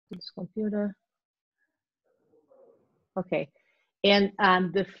this computer. Okay, and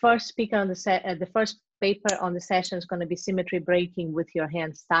the first speaker on the first paper on the session is going to be symmetry breaking with your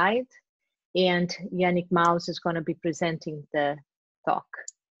hands tied, and Yannick Maus is going to be presenting the talk.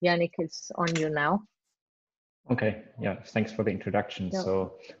 Yannick, it's on you now. Okay, yeah, thanks for the introduction. Yep.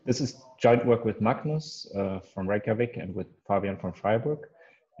 So this is joint work with Magnus from Reykjavik and with Fabian from Freiburg.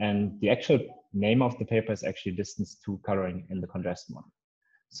 And the actual name of the paper is actually distance 2 coloring in the contrast model.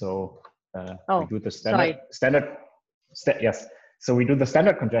 So we do the So we do the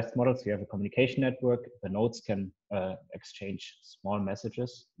standard contrast model. So you have a communication network. The nodes can exchange small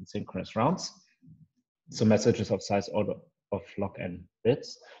messages in synchronous rounds. So messages of size order of log n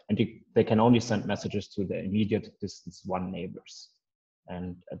bits, and they can only send messages to the immediate distance 1 neighbors.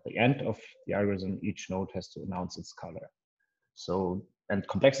 And at the end of the algorithm, each node has to announce its color. So, and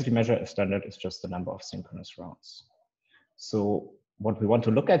complexity measure as standard is just the number of synchronous rounds. So what we want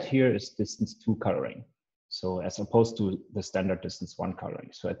to look at here is distance 2 coloring. So as opposed to the standard distance 1 coloring.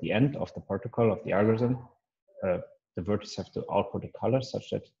 So at the end of the protocol of the algorithm, the vertices have to output a color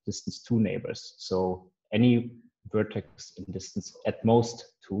such that distance 2 neighbors. So any vertex in distance at most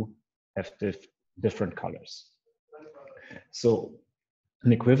 2 have different colors. So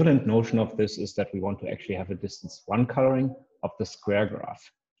an equivalent notion of this is that we want to actually have a distance 1 coloring of the square graph,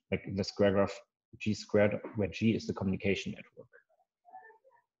 like the square graph G squared, where G is the communication network.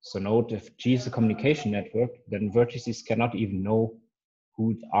 So note, if G is a communication network, then vertices cannot even know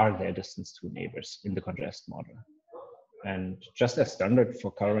who are their distance 2 neighbors in the contrast model. And just as standard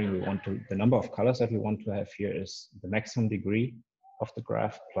for coloring, the number of colors that we want to have here is the maximum degree of the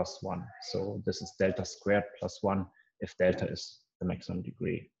graph plus 1. So this is delta squared plus 1 if delta is the maximum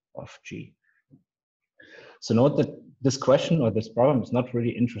degree of G. So note that this question or this problem is not really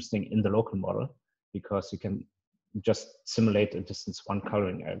interesting in the local model because you can just simulate a distance 1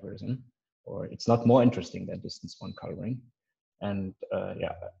 coloring algorithm, or it's not more interesting than distance 1 coloring. And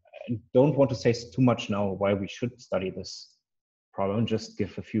yeah, I don't want to say too much now why we should study this problem, just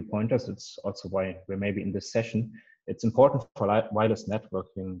give a few pointers. It's also why we're maybe in this session. It's important for wireless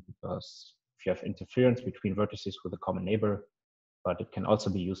networking because if you have interference between vertices with a common neighbor, but it can also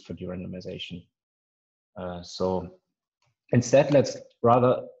be used for de-randomization. So instead, let's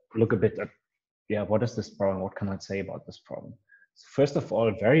rather look a bit at, yeah, what is this problem? What can I say about this problem? So first of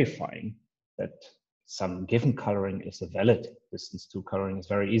all, verifying that some given coloring is a valid distance 2 coloring is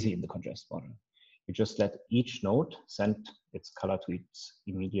very easy in the contrast model. You just let each node send its color to its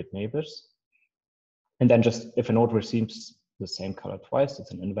immediate neighbors. And then just if a node receives the same color twice,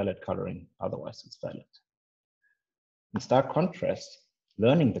 it's an invalid coloring, otherwise it's valid. In stark contrast,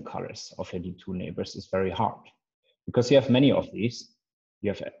 learning the colors of your D2 neighbors is very hard because you have many of these.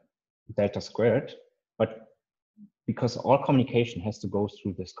 You have delta squared, but because all communication has to go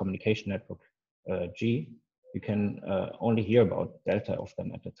through this communication network G, you can only hear about delta of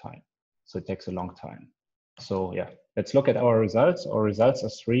them at a time. So it takes a long time. So yeah, let's look at our results. Our results are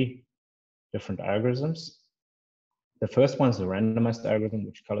 3 different algorithms. The first one is a randomized algorithm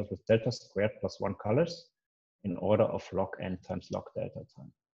which colors with delta squared plus 1 colors in order of log n times log delta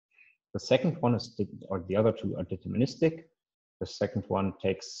time. The second one is, or the other 2 are deterministic. The second one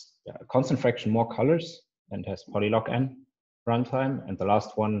takes a constant fraction more colors and has polylog n runtime, and the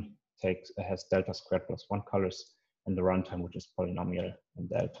last one has delta squared plus 1 colors and the runtime, which is polynomial in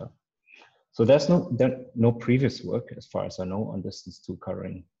delta. So there's no previous work, as far as I know, on distance 2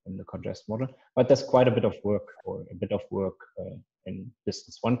 coloring in the contrast model, but there's quite a bit of work, in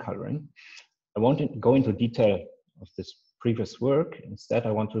distance 1 coloring. I won't go into detail of this previous work. Instead,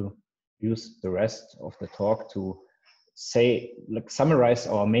 I want to use the rest of the talk to summarize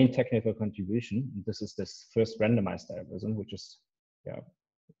our main technical contribution. This is this first randomized algorithm, which is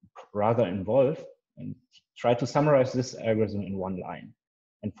rather involved, and try to summarize this algorithm in 1 line.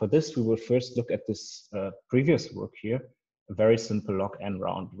 And for this, we will first look at this previous work here, a very simple log n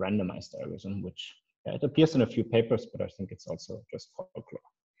round randomized algorithm, which it appears in a few papers, but I think it's also just folklore.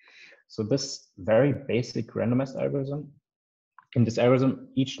 So this very basic randomized algorithm, in this algorithm,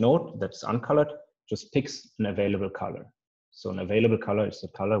 each node that's uncolored just picks an available color. So an available color is a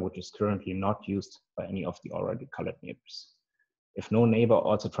color which is currently not used by any of the already colored neighbors. If no neighbor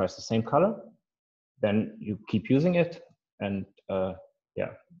also tries the same color, then you keep using it, and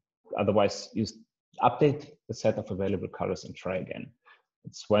yeah, otherwise you update the set of available colors and try again.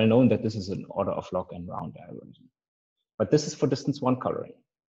 It's well known that this is an order of log n round algorithm. But this is for distance 1 coloring,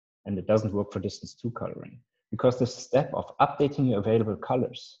 and it doesn't work for distance 2 coloring, because the step of updating your available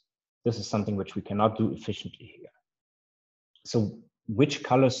colors, this is something which we cannot do efficiently here. So which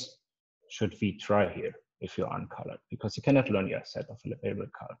colors should we try here? if you're uncolored, because you cannot learn your set of label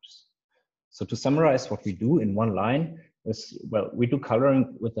colors. So to summarize what we do in one line is, well, we do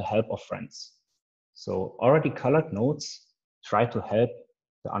coloring with the help of friends. So already colored nodes try to help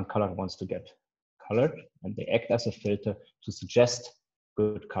the uncolored ones to get colored, and they act as a filter to suggest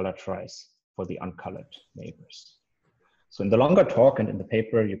good color tries for the uncolored neighbors. So in the longer talk and in the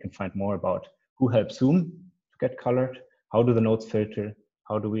paper, you can find more about who helps whom to get colored, how do the nodes filter,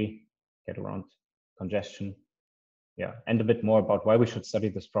 how do we get around congestion, yeah, and a bit more about why we should study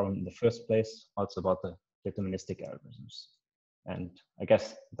this problem in the first place, also about the deterministic algorithms. And I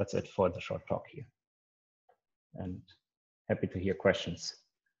guess that's it for the short talk here. And happy to hear questions.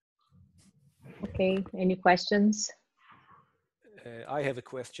 Okay, any questions? I have a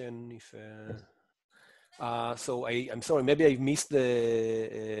question. If so, I'm sorry, maybe I missed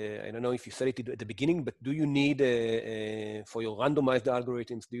the. I don't know if you said it at the beginning, but do you need for your randomized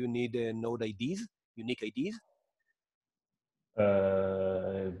algorithms? Do you need node IDs, unique IDs?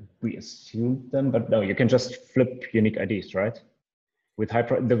 We assume them, but no, you can just flip unique IDs, right? With high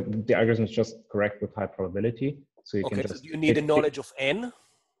the algorithm is just correct with high probability, so you can just. So do you need a knowledge of n?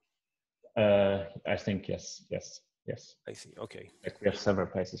 I think yes. I see. Okay. Like we have several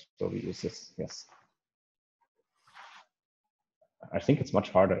places where we use this. Yes. I think it's much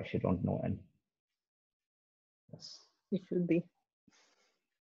harder if you don't know n. Yes. It should be.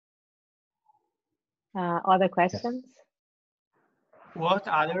 Other questions? Yes. What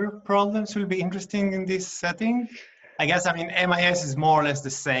other problems will be interesting in this setting? I guess, I mean, MIS is more or less the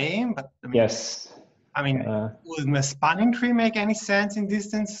same, but I mean, yes. I mean, would a spanning tree make any sense in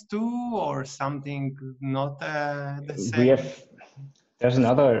distance too, or something not the same? There's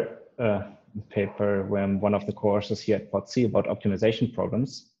another paper when one of the courses here at PODC about optimization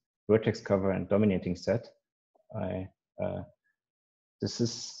problems, vertex cover and dominating set. This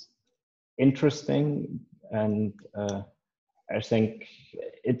is interesting, and I think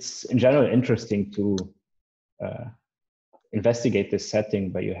it's in general interesting to investigate this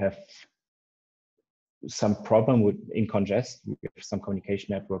setting where you have some problem in congest, you have some communication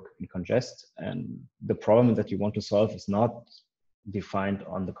network in congest, and the problem that you want to solve is not defined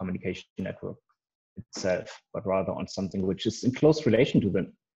on the communication network itself, but rather on something which is in close relation to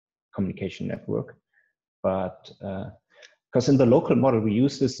the communication network. But because in the local model, we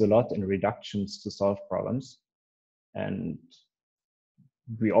use this a lot in reductions to solve problems. And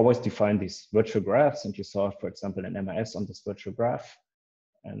we always define these virtual graphs, and you solve, for example, an MIS on this virtual graph.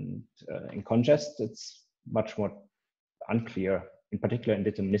 And in congest, it's much more unclear, in particular in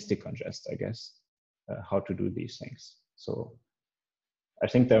deterministic congest, I guess, how to do these things. So I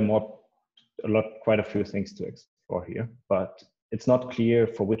think there are quite a few things to explore here, but it's not clear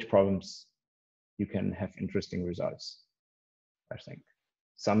for which problems you can have interesting results, I think.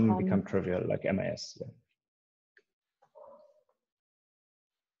 Some become trivial, like MIS.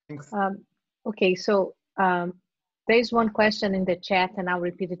 Yeah. Okay, so there's one question in the chat, and I'll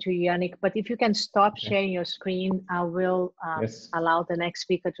repeat it to you, Yannick, but if you can stop sharing your screen, I will allow the next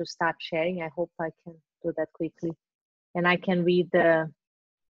speaker to start sharing. I hope I can do that quickly. And I can read the,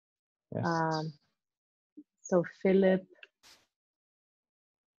 so Philip,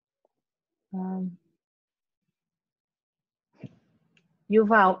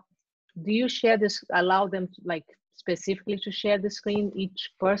 Yuval, do you share this, allow them to, like, specifically to share the screen,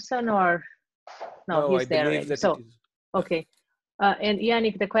 each person, or no, he's there already. So, okay. And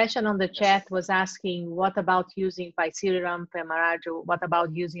Yannick, the question on the chat was asking, what about using Paisiriram, Pemaraju? What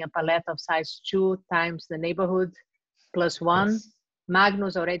about using a palette of size 2 times the neighborhood plus 1? Yes.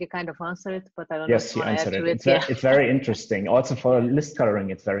 Magnus already kind of answered it, but I don't know if you want to add to it. It's very interesting. Also for list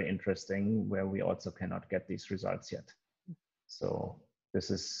coloring, it's very interesting, where we also cannot get these results yet. So this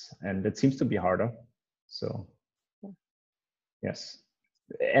is, and it seems to be harder. So yes.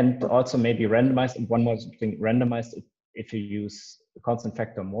 And also maybe randomized, one more thing, randomized, if you use the constant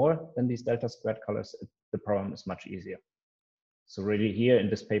factor more than these delta squared colors, the problem is much easier. So really here in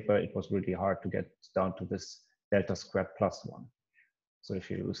this paper, it was really hard to get down to this delta squared plus 1. So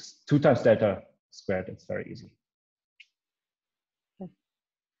if you use 2 times delta squared, it's very easy.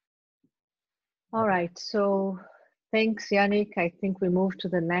 All right, so thanks, Yannick. I think we move to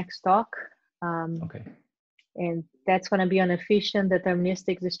the next talk. Okay. And that's going to be on efficient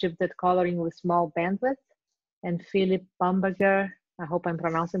deterministic distributed coloring with small bandwidth. And Philip Bamberger, I hope I'm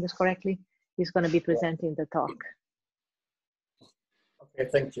pronouncing this correctly, is going to be presenting the talk. Okay,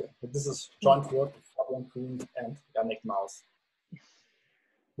 thank you. This is joint work with Fabian Kuhn and Yannick Maus.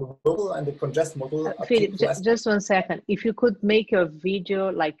 The model and the congest model. Philip, just 1 second. If you could make your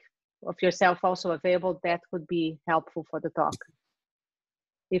video like of yourself also available, that would be helpful for the talk.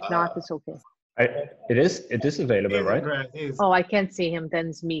 If not, it's okay. It is available, right? Oh, I can't see him. Then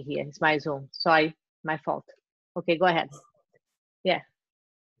it's me here. It's my Zoom. Sorry, my fault. Okay, go ahead. Yeah.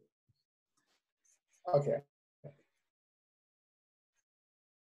 Okay.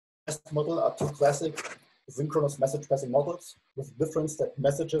 Next model are two classic synchronous message passing models, with the difference that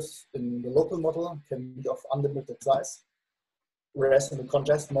messages in the local model can be of unlimited size, whereas in the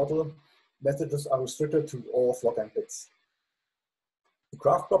congest model, messages are restricted to all log-n bits. The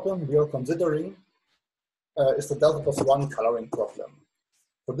graph problem we are considering is the delta plus 1 coloring problem.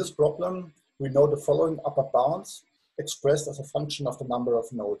 For this problem, we know the following upper bounds expressed as a function of the number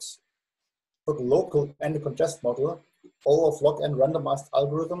of nodes. For the local and the congest model, all of log-n randomized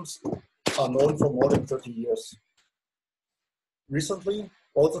algorithms are known for more than 30 years. Recently,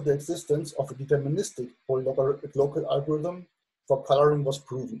 also the existence of a deterministic polylogarithmic local algorithm for coloring was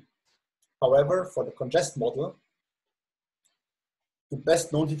proven. However, for the congest model, the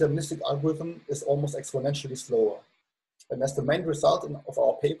best known deterministic algorithm is almost exponentially slower. And as the main result of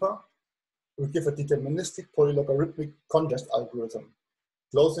our paper, we give a deterministic polylogarithmic congest algorithm,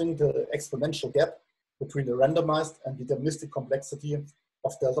 closing the exponential gap between the randomized and deterministic complexity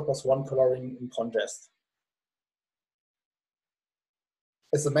of delta plus 1 coloring in congest.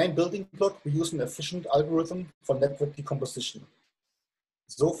 As the main building block, we use an efficient algorithm for network decomposition.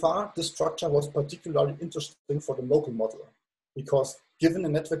 So far, this structure was particularly interesting for the local model, because given a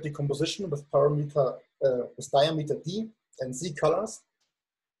network decomposition with diameter d and z colors,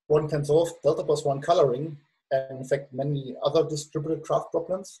 one can solve delta plus 1 coloring and in fact many other distributed graph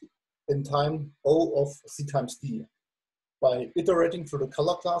problems in time O of c times d by iterating through the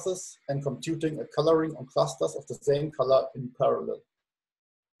color classes and computing a coloring on clusters of the same color in parallel.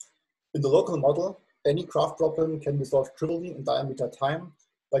 In the local model, any graph problem can be solved trivially in diameter time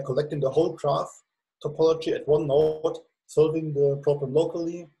by collecting the whole graph topology at one node, solving the problem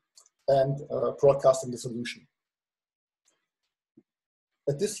locally, and broadcasting the solution.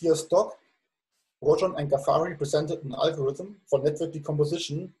 At this year's talk, Rojan and Ghaffari presented an algorithm for network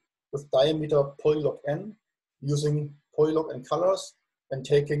decomposition with diameter polylog n, using polylog n colors and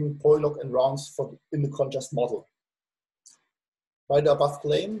taking polylog n rounds in the congest model. By the above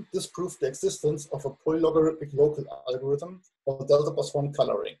claim, this proved the existence of a polylogarithmic local algorithm for delta plus 1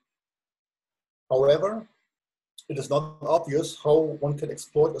 coloring. However, it is not obvious how one can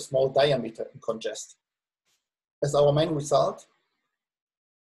exploit a small diameter in congest. As our main result,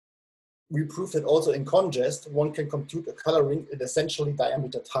 we proved that also in congest, one can compute a coloring in essentially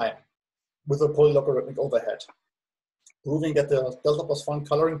diameter time with a polylogarithmic overhead, proving that the delta plus 1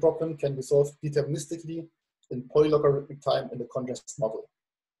 coloring problem can be solved deterministically in polylogarithmic time in the congest model.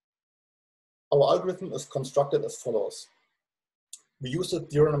 Our algorithm is constructed as follows. We use a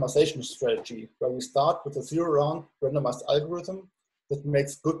de-randomization strategy where we start with a zero-round randomized algorithm that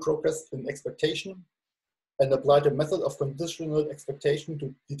makes good progress in expectation and apply the method of conditional expectation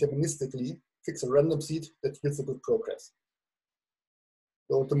to deterministically fix a random seed that yields a good progress.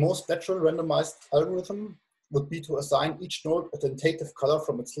 So the most natural randomized algorithm would be to assign each node a tentative color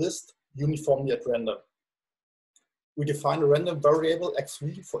from its list uniformly at random. We define a random variable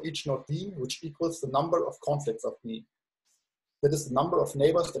xv for each node v, which equals the number of conflicts of v. That is the number of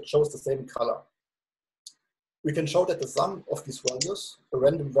neighbors that shows the same color. We can show that the sum of these values, a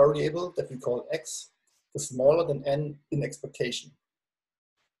random variable that we call x, is smaller than n in expectation.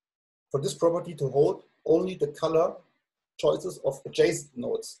 For this property to hold, only the color choices of adjacent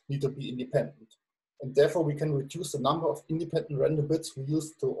nodes need to be independent. And therefore we can reduce the number of independent random bits we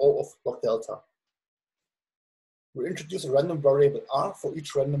use to O of log delta. We introduce a random variable r for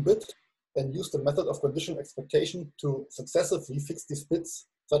each random bit and use the method of conditional expectation to successively fix these bits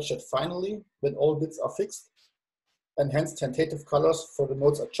such that finally, when all bits are fixed and hence tentative colors for the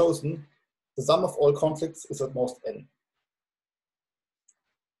nodes are chosen, the sum of all conflicts is at most n.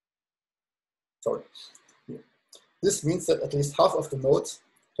 Sorry. This means that at least half of the nodes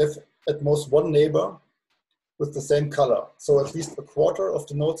have at most one neighbor with the same color. So at least a quarter of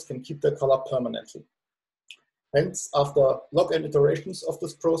the nodes can keep their color permanently. Hence, after log n iterations of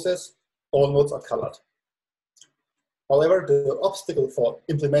this process, all nodes are colored. However, the obstacle for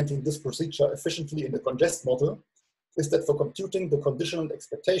implementing this procedure efficiently in the congest model is that for computing the conditional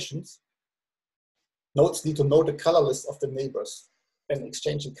expectations, nodes need to know the color list of the neighbors, and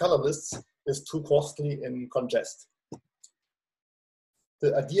exchanging color lists is too costly in congest.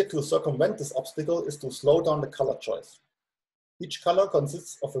 The idea to circumvent this obstacle is to slow down the color choice. Each color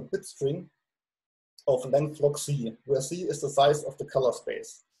consists of a bit string of length log c, where c is the size of the color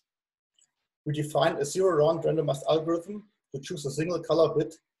space. We define a zero-round randomized algorithm to choose a single color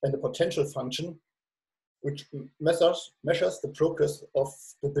bit and a potential function which measures the progress of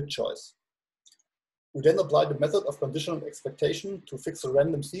the bit choice. We then apply the method of conditional expectation to fix a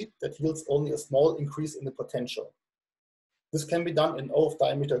random seed that yields only a small increase in the potential. This can be done in O of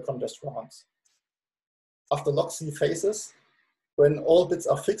diameter contrast rounds. After log C phases, when all bits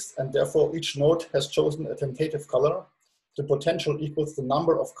are fixed and therefore each node has chosen a tentative color, the potential equals the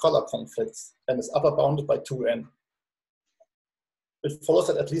number of color conflicts and is upper bounded by 2n. It follows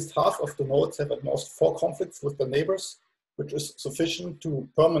that at least half of the nodes have at most 4 conflicts with their neighbors, which is sufficient to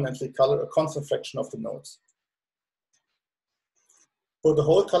permanently color a constant fraction of the nodes. For the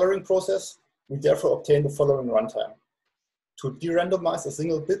whole coloring process, we therefore obtain the following runtime. To de-randomize a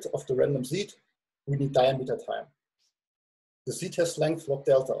single bit of the random seed, we need diameter time. The seed has length log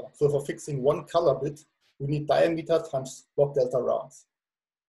delta, so for fixing one color bit, we need diameter times log delta rounds.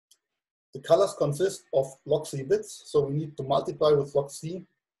 The colors consist of log C bits, so we need to multiply with log C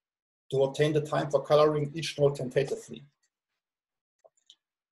to obtain the time for coloring each node tentatively.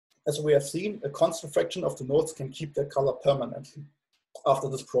 As we have seen, a constant fraction of the nodes can keep their color permanently after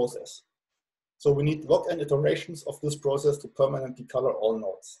this process. So we need log n iterations of this process to permanently color all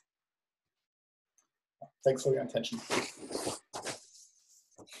nodes. Thanks for your attention.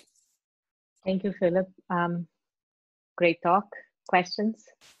 Thank you, Philip. Great talk. Questions?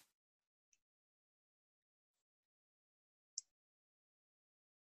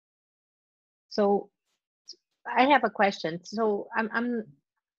 So I have a question. So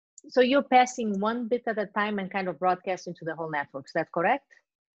so you're passing one bit at a time and kind of broadcasting to the whole network. Is that correct?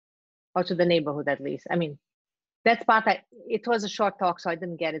 Or to the neighborhood at least? I mean, that part, it was a short talk, so I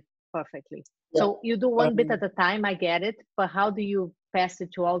didn't get it perfectly. Yeah. So you do one bit at a time, I get it, but how do you pass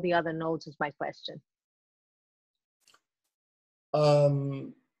it to all the other nodes is my question.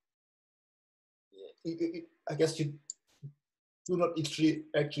 I guess you do not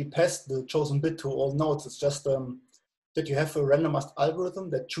actually pass the chosen bit to all nodes. It's just that you have a randomized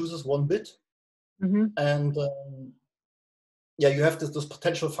algorithm that chooses one bit. Mm-hmm. And yeah, you have this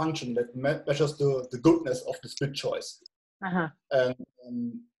potential function that measures the goodness of this bit choice. Uh-huh.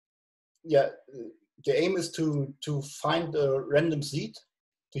 And yeah, the aim is to find a random seed,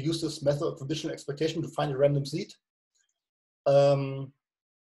 to use this method of conditional expectation to find a random seed.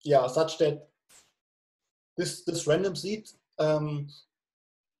 Yeah, such that this random seed, yeah,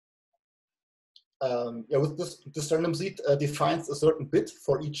 with this random seed defines a certain bit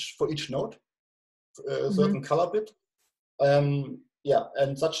for each node, a certain color bit. Yeah,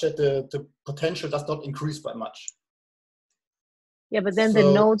 and such that the potential does not increase by much. Yeah, but then the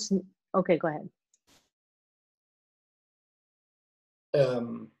nodes. Okay, go ahead.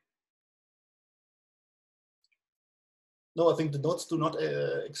 No, I think the nodes do not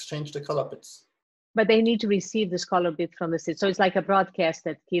exchange the color bits. But they need to receive this color bit from the seed. So it's like a broadcast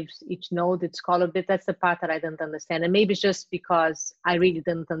that gives each node its color bit. That's the part that I didn't understand. And maybe it's just because I really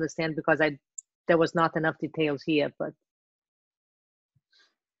didn't understand because there was not enough details here. But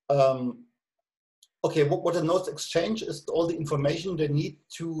okay, what the nodes exchange is all the information they need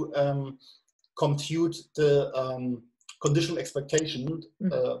to compute the conditional expectation,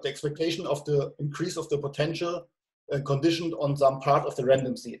 the expectation of the increase of the potential conditioned on some part of the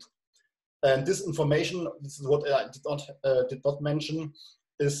random seed. And this information, this is what I did not mention,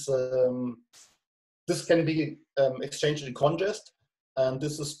 is this can be exchanged in congest, and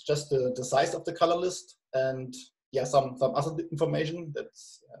this is just the size of the color list, and yeah, some other information that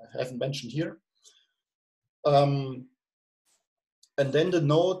I haven't mentioned here. And then the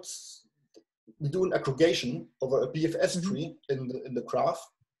nodes, we do an aggregation over a BFS tree in the graph,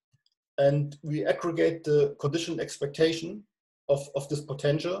 and we aggregate the conditional expectation of this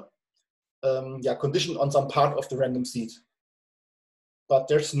potential, yeah, conditioned on some part of the random seed. But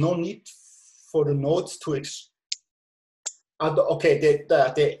there's no need for the nodes to okay,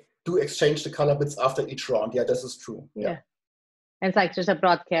 they do exchange the color bits after each round. Yeah, this is true. Yeah. And it's like just a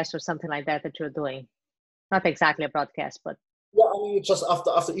broadcast or something like that you're doing. Not exactly a broadcast, but yeah, I mean, just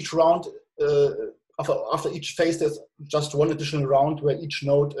after each round, after each phase, there's just one additional round where each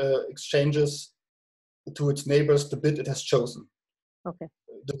node exchanges to its neighbors the bit it has chosen. Okay.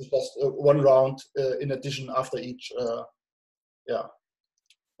 This is just one round in addition after each, yeah,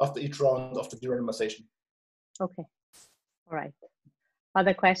 after each round of the de-randomization. Okay. All right.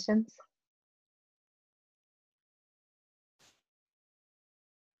 Other questions?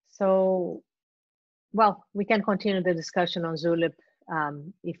 So, well, we can continue the discussion on Zulip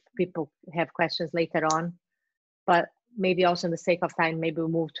if people have questions later on, but maybe also in the sake of time, maybe we'll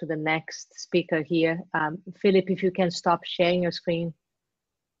move to the next speaker here. Philip, if you can stop sharing your screen,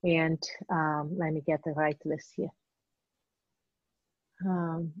 and let me get the right list here.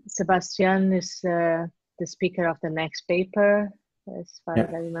 Sebastian is the speaker of the next paper, as far as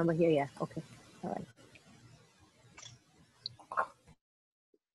I remember here. Yeah, okay, all right.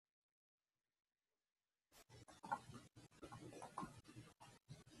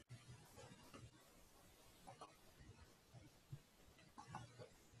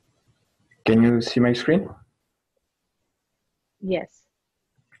 Can you see my screen? Yes.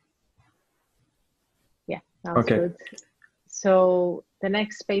 Yeah, sounds Okay. good. So the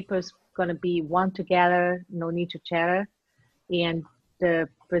next paper is going to be one together, no need to chatter. And the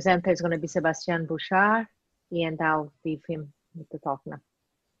presenter is going to be Sebastian Bouchard, and I'll leave him with the talk now.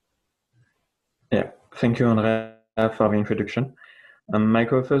 Yeah, thank you, Andrea, for the introduction. My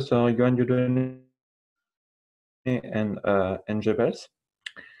co-authors are Johan Dieudonné and Jebels.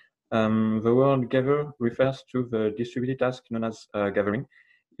 The word gather refers to the distributed task known as gathering.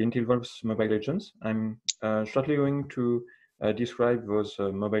 It involves mobile agents. I'm shortly going to describe those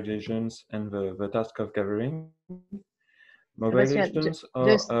mobile agents and the task of gathering. Mobile Sebastian, agents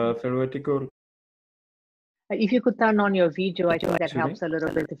just are theoretical. if you could turn on your video, I think that Excuse helps me? a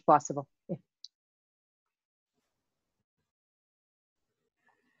little bit if possible. Yeah.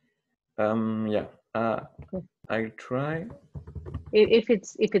 Yeah, I'll try. If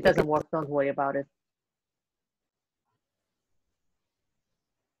it doesn't work, don't worry about it.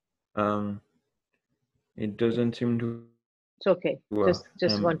 It doesn't seem to. It's okay. work.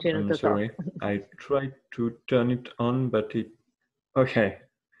 Just continue to sorry. talk. I tried to turn it on, but it. Okay.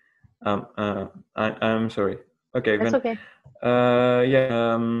 I'm sorry. Okay. That's then. okay.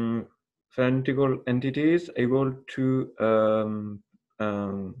 Yeah. Theoretical entities able to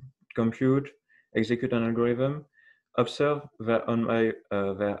compute, execute an algorithm, observe their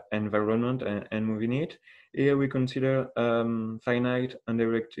environment and move in it. Here we consider finite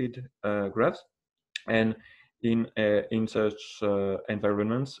undirected graphs, and in such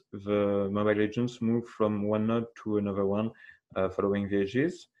environments, the mobile agents move from one node to another one following the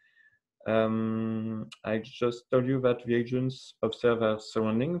edges. I just told you that the agents observe their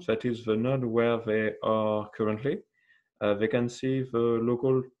surroundings, that is the node where they are currently. They can see the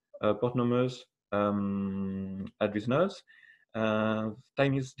local port numbers at these nodes.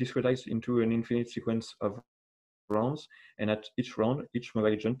 Time is discretized into an infinite sequence of rounds, and at each round, each mobile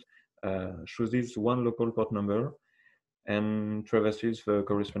agent chooses one local port number and traverses the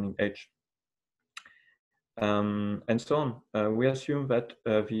corresponding edge. And so on. We assume that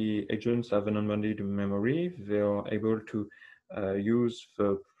the agents have an unbounded memory. They are able to use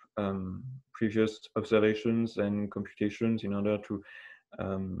the previous observations and computations in order to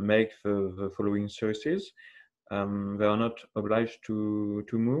make the following choices. They are not obliged to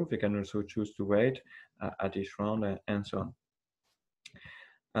move. They can also choose to wait at each round and so on.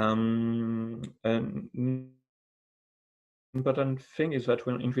 An important thing is that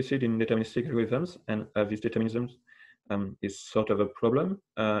we're interested in deterministic algorithms, and these determinisms is sort of a problem.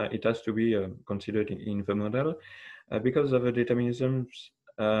 It has to be considered in the model. Because of the determinisms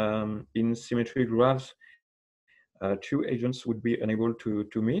in symmetry graphs, two agents would be unable to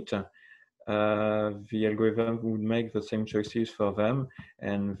meet. The algorithm would make the same choices for them,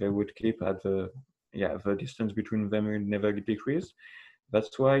 and they would keep at the distance between them will never decrease.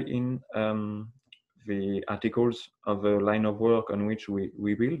 That's why in the articles of the line of work on which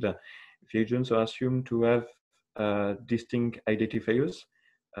we build, the agents are assumed to have distinct identifiers,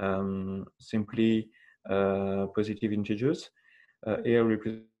 simply positive integers, here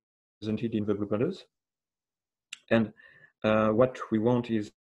represented in the blue colors. And what we want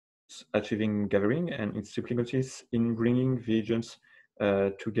is achieving gathering, and its difficulties in bringing the agents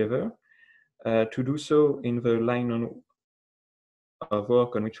together. To do so in the line of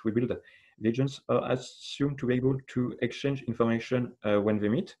work on which we build, the agents are assumed to be able to exchange information when they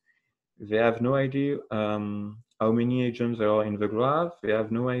meet. They have no idea how many agents there are in the graph. They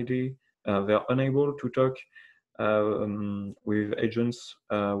have no idea. They are unable to talk with agents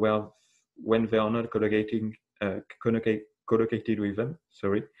when they are not collocated with them.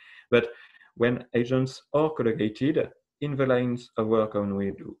 Sorry, but when agents are collocated in the lines of work on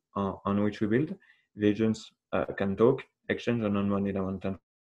which we build, the agents can talk, exchange an unbounded amount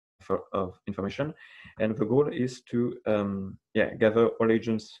of information, and the goal is to gather all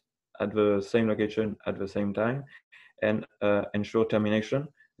agents at the same location at the same time and ensure termination,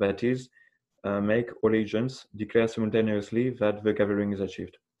 that is, make all agents declare simultaneously that the gathering is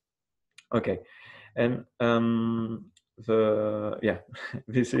achieved. Okay, and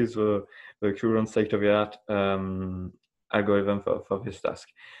this is the current state-of-the-art algorithm for this task.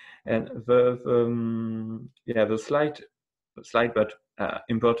 And the slight but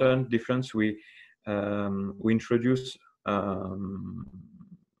important difference we introduce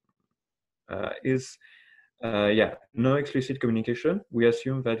is no explicit communication. We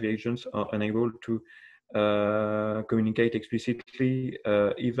assume that the agents are unable to communicate explicitly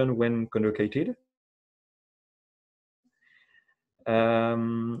even when collocated.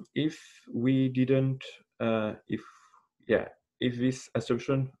 If we didn't, if this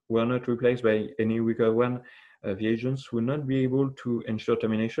assumption were not replaced by any weaker one, the agents would not be able to ensure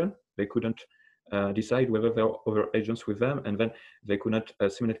termination. They couldn't decide whether there are other agents with them, and then they could not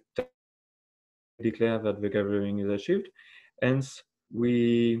simultaneously declare that the gathering is achieved. Hence,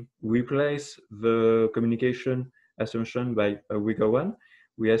 we replace the communication assumption by a weaker one.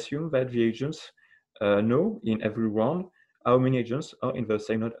 We assume that the agents know in every round how many agents are in the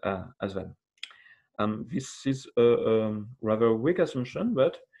same node as them. This is a rather weak assumption,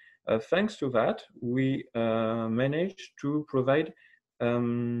 but thanks to that, we managed to provide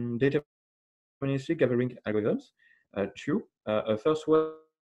deterministic gathering algorithms. Two, a first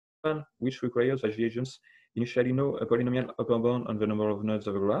one which requires that the agents initially know a polynomial upper bound on the number of nodes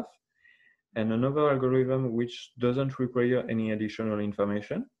of a graph, and another algorithm which doesn't require any additional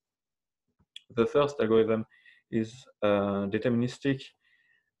information. The first algorithm is deterministic,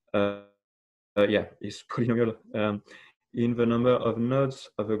 is polynomial in the number of nodes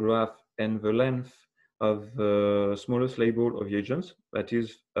of a graph and the length of the smallest label of the agents, that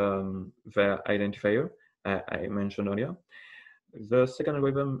is their identifier I mentioned earlier. The second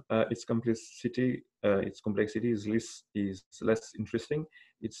algorithm, its complexity is less interesting.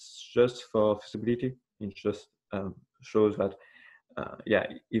 It's just for feasibility. It just shows that,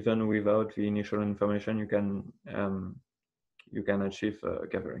 even without the initial information, you can achieve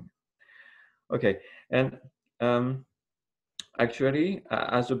gathering. Okay, and actually,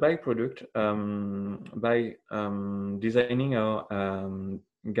 as a byproduct, by designing our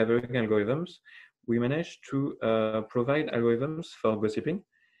gathering algorithms, we managed to provide algorithms for gossiping.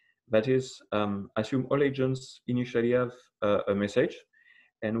 That is, assume all agents initially have a message,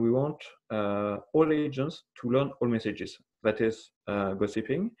 and we want all agents to learn all messages. That is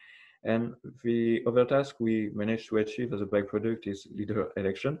gossiping. And the other task we managed to achieve as a byproduct is leader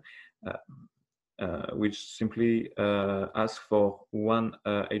election, which simply asks for one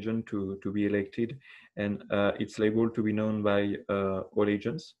agent to be elected, and its label to be known by all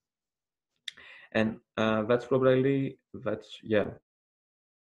agents. And that's probably the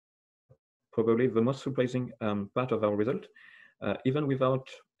most surprising part of our result. Even without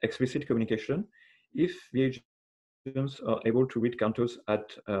explicit communication, if the agents are able to read counters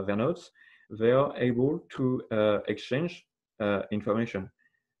at their nodes, they are able to exchange information.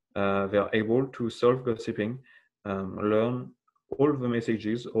 They are able to solve gossiping, learn all the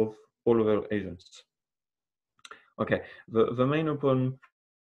messages of all other agents. Okay, the main open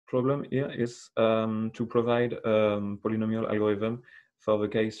problem here is to provide polynomial algorithm for the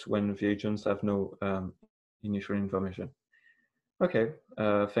case when the agents have no initial information. Okay,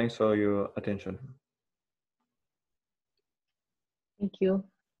 thanks for your attention. Thank you.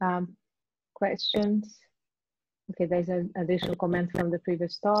 Questions? Okay, there's an additional comment from the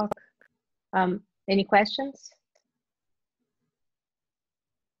previous talk. Any questions?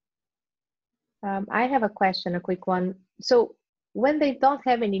 I have a question, a quick one. So when they don't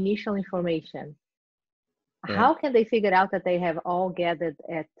have any initial information, how can they figure out that they have all gathered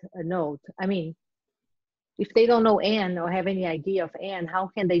at a node? I mean, if they don't know n or have any idea of n,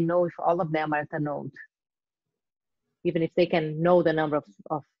 how can they know if all of them are at a node? Even if they can know the number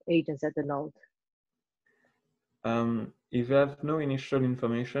of agents at the node. If you have no initial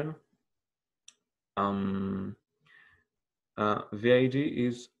information, the idea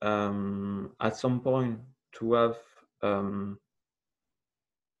is at some point to have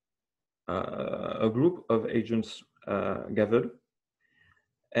a group of agents gathered,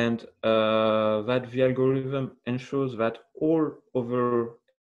 and that the algorithm ensures that all other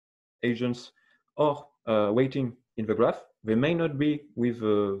agents are waiting in the graph. They may not be with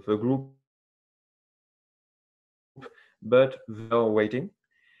the group, but they are waiting.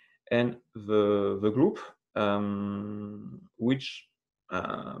 And the group, which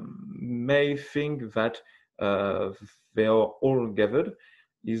may think that they are all gathered,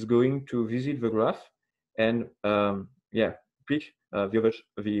 is going to visit the graph and pick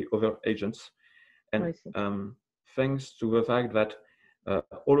the other agents. And thanks to the fact that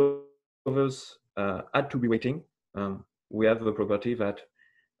all of us had to be waiting, we have the property that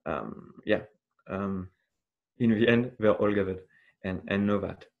in the end they're all gathered and know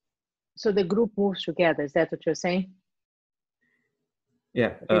that. So the group moves together, is that what you're saying?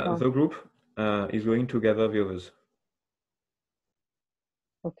 Yeah, the group is going to gather the others.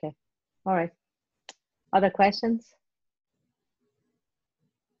 Okay, all right. Other questions?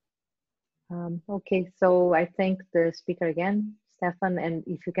 Okay, so I thank the speaker again, Stefan, and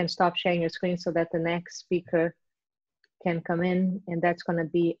if you can stop sharing your screen so that the next speaker can come in, and that's going to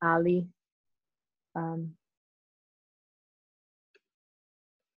be Ali.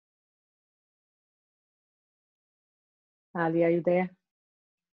 Ali, are you there?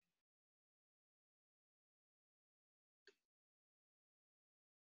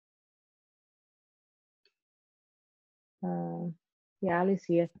 Yeah, Ali's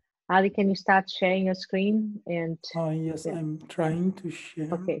here. Ali, can you start sharing your screen? And Yes, yeah. I'm trying to share.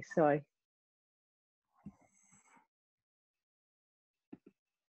 Okay, sorry.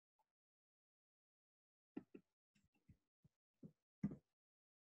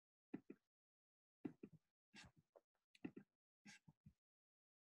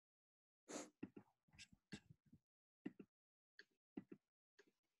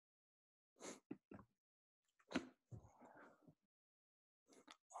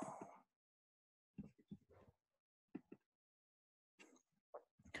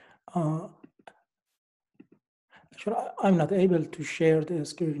 Actually, I'm not able to share the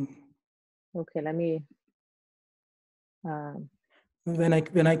screen. Okay, let me. When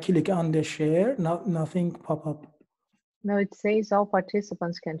I click on the share, nothing pop up. No, it says all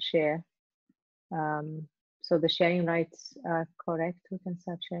participants can share. So the sharing rights are correct. We can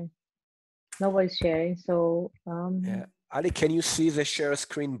start sharing. Nobody's sharing, so Yeah. Ali, can you see the share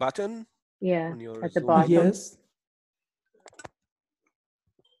screen button? Yeah, On your at the Zoom bottom. Yes.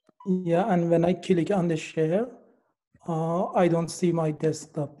 Yeah, and when I click on the share, I don't see my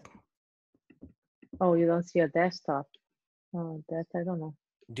desktop. Oh, you don't see your desktop. Oh, that I don't know.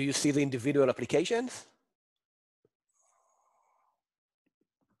 Do you see the individual applications?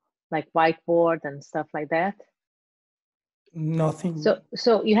 Like whiteboard and stuff like that. Nothing.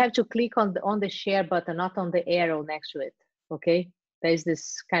 So you have to click on the share button, not on the arrow next to it. Okay, there's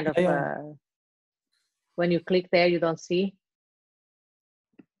this kind of when you click there, you don't see.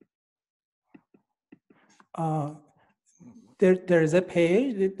 There is a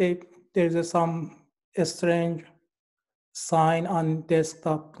page. There's some strange sign on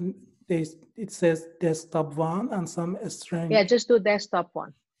desktop. It says desktop 1 and some strange. Yeah, just do desktop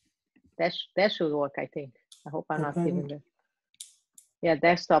 1. That should work, I think. I hope I'm not giving that. Yeah,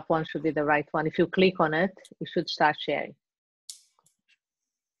 desktop 1 should be the right one. If you click on it, you should start sharing.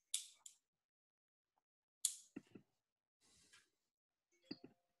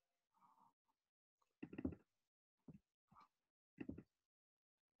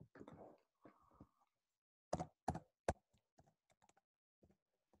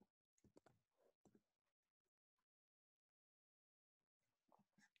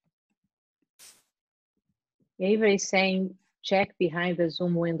 Avery is saying check behind the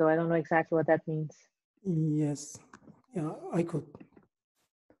Zoom window. I don't know exactly what that means. Yes, yeah, I could.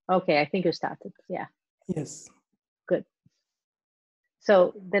 Okay, I think you started, yeah. Yes. Good.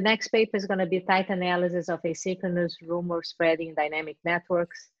 So the next paper is going to be tight analysis of asynchronous rumor spreading dynamic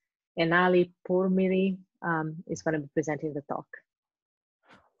networks. And Ali Purmiri is going to be presenting the talk.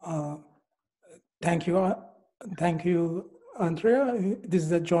 Thank you, Andrea. This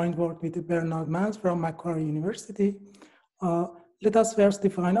is a joint work with Bernard Mans from Macquarie University. Let us first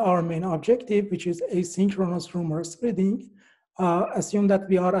define our main objective, which is asynchronous rumor spreading. Assume that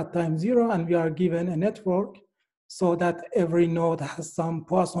we are at time 0 and we are given a network so that every node has some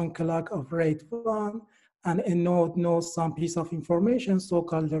Poisson clock of rate 1 and a node knows some piece of information,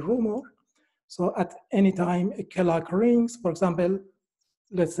 so-called the rumor. So at any time a clock rings, for example,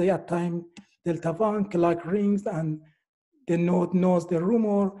 let's say at time delta 1, clock rings and the node knows the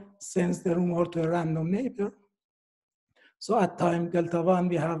rumor, sends the rumor to a random neighbor. So at time delta 1,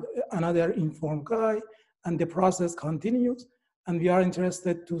 we have another informed guy and the process continues. And we are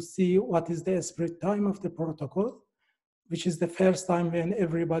interested to see what is the spread time of the protocol, which is the first time when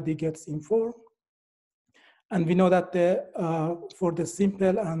everybody gets informed. And we know that for the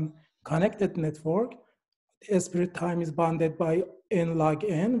simple and connected network, the spread time is bounded by n log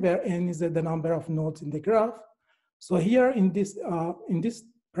n, where n is the number of nodes in the graph. So here in this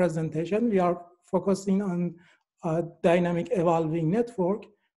presentation, we are focusing on a dynamic evolving network,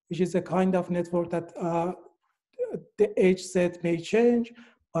 which is a kind of network that the age set may change,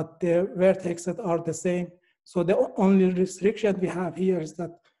 but the vertexes are the same. So the only restriction we have here is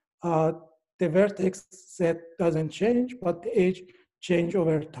that the vertex set doesn't change, but the age change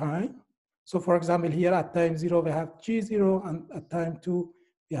over time. So for example, here at time 0, we have G0, and at time 2,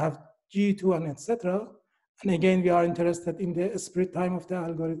 we have G2, and etc. And again, we are interested in the spread time of the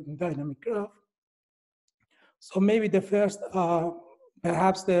algorithm dynamic graph. So maybe the first,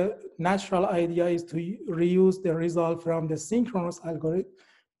 perhaps the natural idea is to reuse the result from the synchronous algorithm,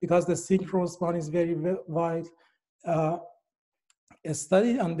 because the synchronous one is very wide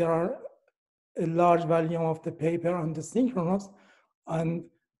studied, and there are a large volume of the paper on the synchronous. And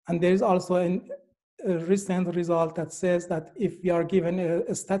there is also a recent result that says that if we are given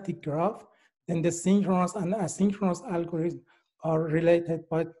a static graph, then the synchronous and asynchronous algorithms are related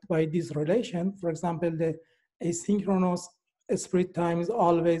by this relation. For example, the asynchronous sprint time is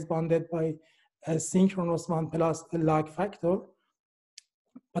always bounded by a synchronous one plus a log factor.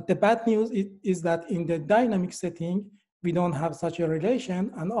 But the bad news is that in the dynamic setting, we don't have such a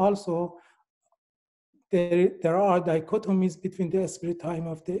relation. And also, there are dichotomies between the sprint time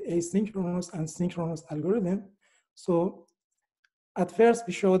of the asynchronous and synchronous algorithm. So at first,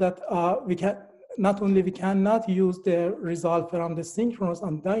 we show that we cannot use the result from the synchronous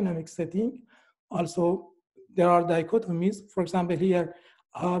and dynamic setting. Also, there are dichotomies. For example, here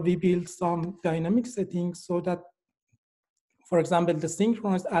we build some dynamic settings so that, for example, the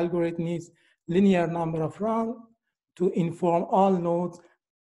synchronous algorithm needs linear number of runs to inform all nodes,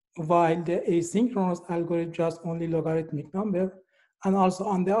 while the asynchronous algorithm just only logarithmic number. And also,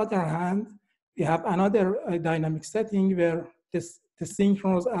 on the other hand, we have another dynamic setting where the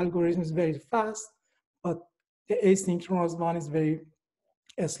synchronous algorithm is very fast, but the asynchronous one is very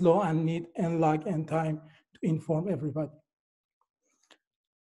slow and need n log n time to inform everybody.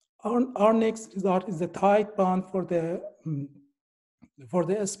 Our next result is the tight bound for the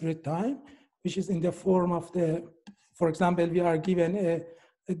sprint time, which is in the form of the, for example, we are given a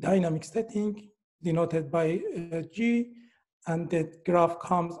dynamic setting denoted by G, and the graph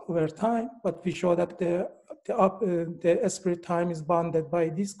comes over time, but we show that the sprint time is bounded by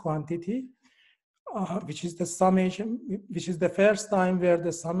this quantity, which is the summation, which is the first time where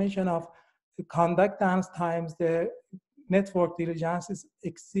the summation of the conductance times the network diligence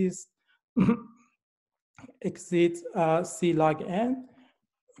exceeds C log n,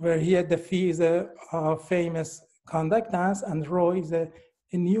 where here the phi is a famous conductance and rho is a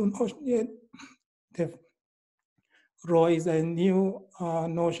new notion. The rho is a new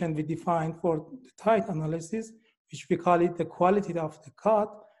notion we defined for the tight analysis, which we call it the quality of the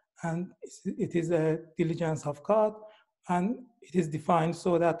cut, and it is a diligence of cut, and it is defined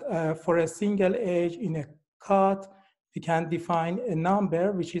so that for a single edge in a cut, we can define a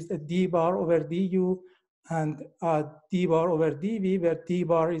number which is a d bar over du and d bar over dv, where d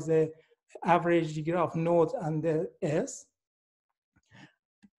bar is the average degree of nodes and the s.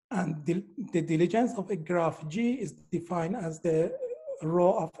 And the diligence of a graph G is defined as the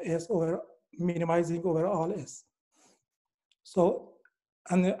rho of S over minimizing over all S. So,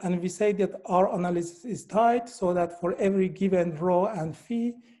 and we say that our analysis is tight so that for every given rho and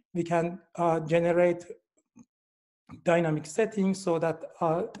phi, we can generate dynamic settings so that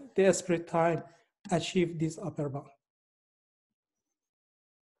the sprint time achieve this upper bound.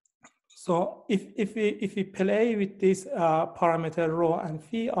 So if we play with this parameter rho and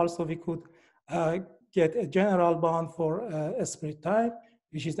phi, also we could get a general bound for sprint time,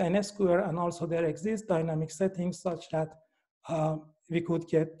 which is n square, and also there exists dynamic settings such that we could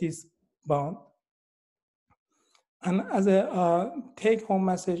get this bound. And as a take-home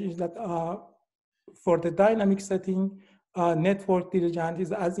message is that for the dynamic setting, network diligence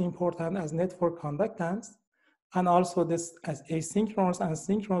is as important as network conductance. And also this as asynchronous and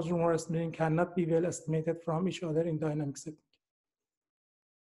synchronous rumor splitting cannot be well estimated from each other in dynamic setting.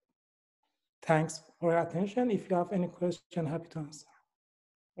 Thanks for your attention. If you have any question, happy to answer.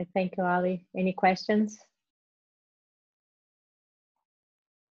 Thank you, Ali. Any questions?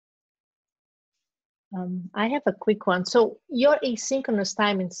 I have a quick one. So your asynchronous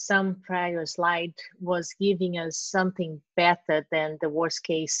time in some prior slide was giving us something better than the worst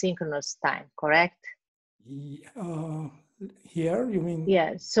case synchronous time, correct? Here, you mean?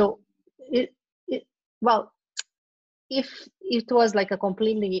 Yeah, so well, if it was like a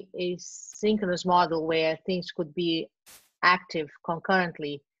completely asynchronous model where things could be active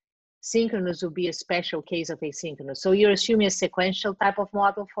concurrently, synchronous would be a special case of asynchronous. So you're assuming a sequential type of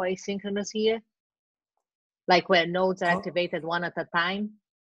model for asynchronous here? Like where nodes are activated one at a time,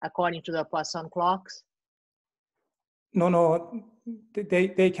 according to the Poisson clocks? No,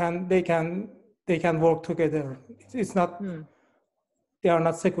 they can work together. It's not, they are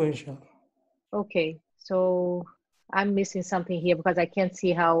not sequential. Okay, so I'm missing something here because I can't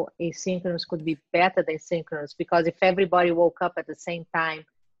see how asynchronous could be better than synchronous, because if everybody woke up at the same time,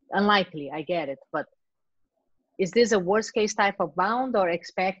 unlikely, I get it, but is this a worst case type of bound or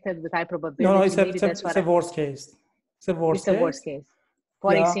expected with high probability? No, it's a worst case. It's a worst case.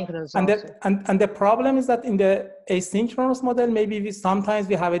 For asynchronous also. And the problem is that in the asynchronous model, maybe sometimes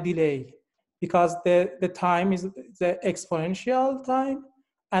we have a delay because the time is the exponential time,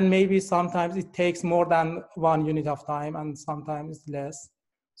 and maybe sometimes it takes more than 1 unit of time and sometimes less.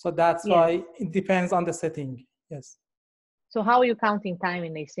 So that's why it depends on the setting, yes. So how are you counting time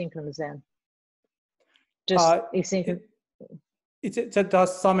in asynchronous then? Just asynchronous? It's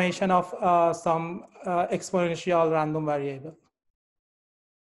just summation of some exponential random variable.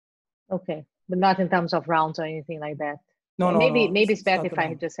 Okay, but not in terms of rounds or anything like that. No, no, maybe no. maybe it's better not if I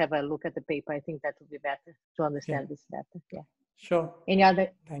round. just have a look at the paper. I think that would be better to understand this better. Yeah. Sure. Any other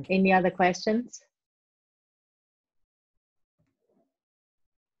Thank you. any other questions?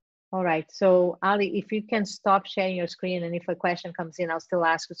 All right. So Ali, if you can stop sharing your screen, and if a question comes in, I'll still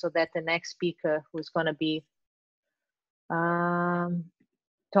ask you so that the next speaker, who's going to be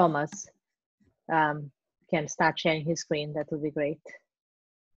Thomas, can start sharing his screen. That would be great.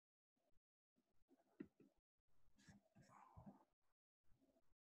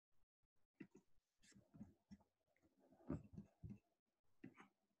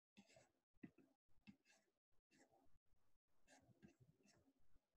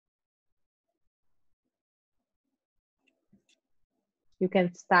 You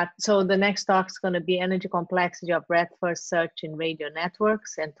can start. So the next talk is going to be energy complexity of breadth first search in radio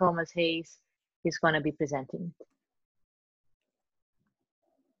networks, and Thomas Hayes is going to be presenting.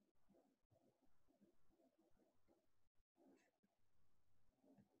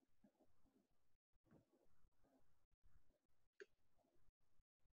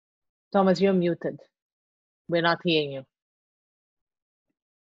 Thomas, you're muted. We're not hearing you.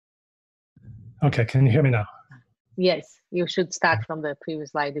 Okay, can you hear me now? Yes, you should start from the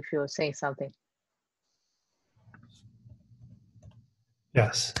previous slide if you're saying something.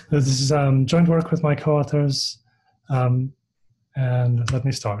 Yes, this is joint work with my co-authors, and let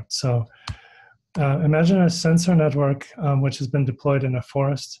me start. So imagine a sensor network which has been deployed in a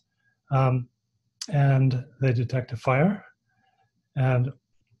forest, and they detect a fire, and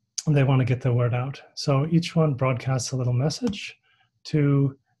they want to get the word out. So each one broadcasts a little message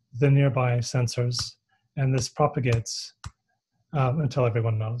to the nearby sensors, and this propagates until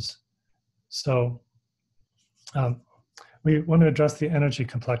everyone knows. So we want to address the energy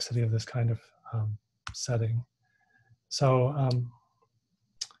complexity of this kind of setting. So,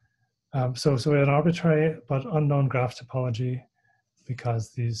 so we have an arbitrary but unknown graph topology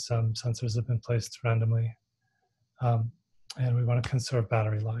because these sensors have been placed randomly, and we want to conserve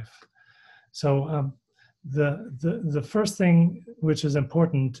battery life. So the first thing which is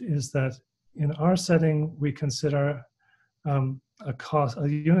important is that in our setting we consider a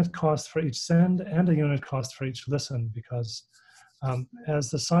unit cost for each send and a unit cost for each listen, because as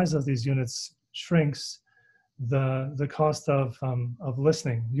the size of these units shrinks, the cost of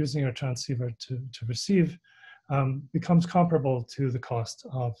listening, using your transceiver to receive, becomes comparable to the cost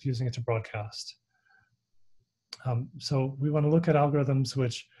of using it to broadcast. So we want to look at algorithms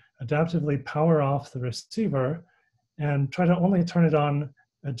which adaptively power off the receiver and try to only turn it on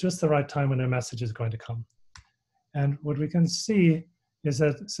at just the right time when a message is going to come. And what we can see is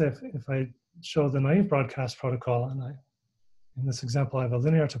that, say, if I show the naive broadcast protocol, and in this example I have a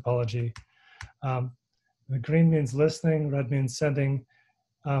linear topology, the green means listening, red means sending.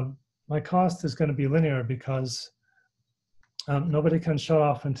 My cost is going to be linear because nobody can shut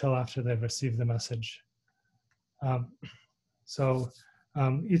off until after they've received the message. So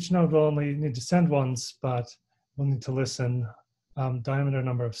each node will only need to send once, but we'll need to listen diameter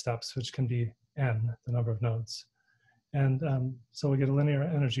number of steps, which can be n, the number of nodes. And so we get a linear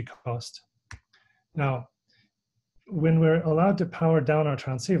energy cost. Now, when we're allowed to power down our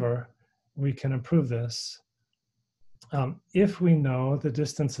transceiver, we can improve this if we know the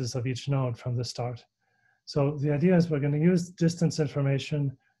distances of each node from the start. So the idea is we're going to use distance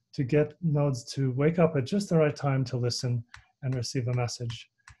information to get nodes to wake up at just the right time to listen and receive a message.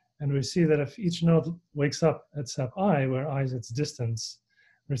 And we see that if each node wakes up at step I, where I is its distance,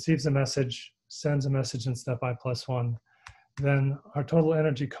 receives a message, sends a message in step I plus 1, then our total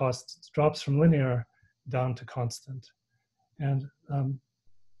energy cost drops from linear down to constant. And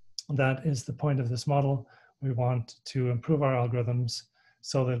that is the point of this model. We want to improve our algorithms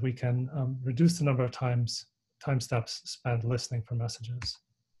so that we can reduce the number of time steps spent listening for messages.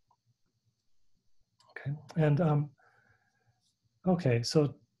 Okay, and okay,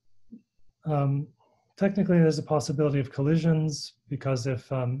 so technically there's a possibility of collisions, because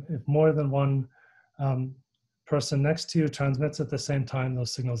if more than one person next to you transmits at the same time,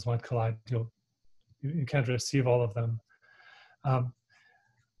 those signals might collide. You can't receive all of them.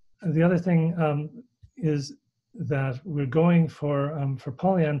 The other thing is that we're going for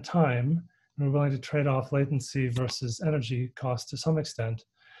poly-n time, and we're willing to trade off latency versus energy cost to some extent,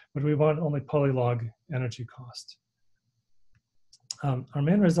 but we want only polylog energy cost. Our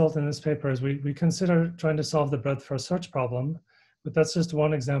main result in this paper is we consider trying to solve the breadth first search problem, but that's just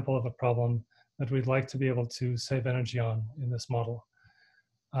one example of a problem that we'd like to be able to save energy on in this model.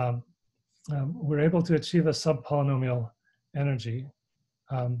 We're able to achieve a subpolynomial energy.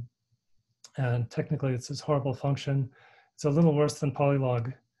 And technically, it's this horrible function. It's a little worse than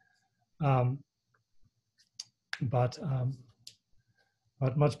polylog, but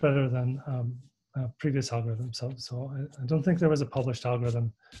much better than previous algorithms. So I don't think there was a published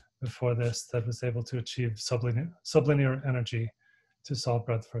algorithm before this that was able to achieve sublinear energy to solve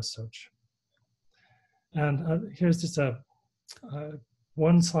breadth first search. And here's just a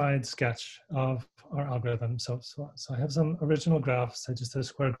one-slide sketch of our algorithm. So I have some original graphs. I just did a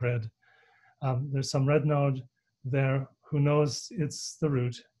square grid. There's some red node there who knows it's the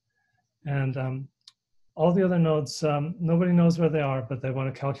root. And all the other nodes, nobody knows where they are, but they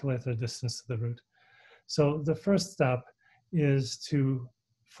want to calculate their distance to the root. So the first step is to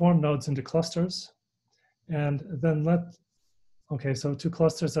form nodes into clusters. And then okay, so two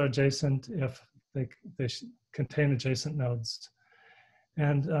clusters are adjacent if they contain adjacent nodes.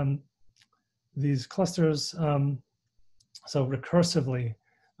 And these clusters, so recursively,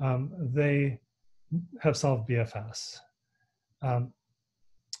 they have solved BFS.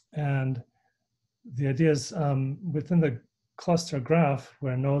 And the idea is within the cluster graph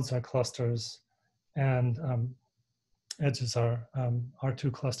where nodes are clusters and edges are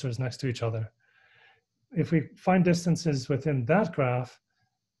two clusters next to each other. If we find distances within that graph,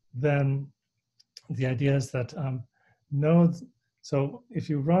 then the idea is that nodes, so if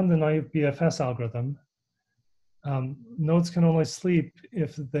you run the naive BFS algorithm, nodes can only sleep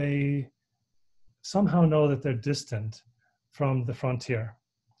if they somehow know that they're distant from the frontier.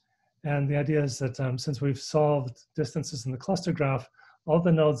 And the idea is that since we've solved distances in the cluster graph, all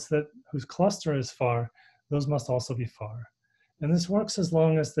the nodes whose cluster is far, those must also be far. And this works as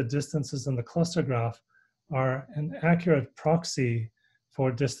long as the distances in the cluster graph are an accurate proxy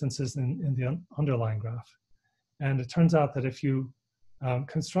for distances in the underlying graph. And it turns out that if you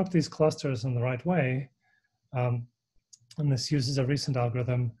construct these clusters in the right way, and this uses a recent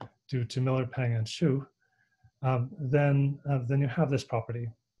algorithm due to Miller, Peng, and Xu, then you have this property.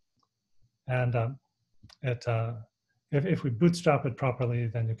 And if we bootstrap it properly,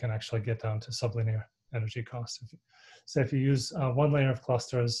 then you can actually get down to sublinear energy costs. So if you use one layer of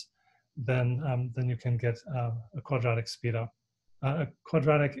clusters, then you can get a quadratic speed up, a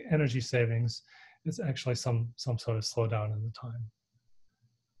quadratic energy savings. It's actually some sort of slowdown in the time.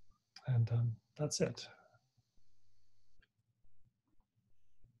 And that's it.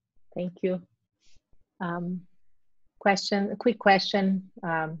 Thank you. A quick question.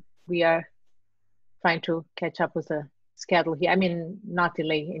 We are trying to catch up with the schedule here. I mean, not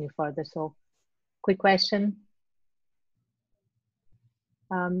delay any further. So quick question.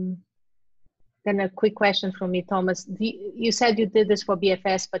 Then a quick question from me, Thomas. You said you did this for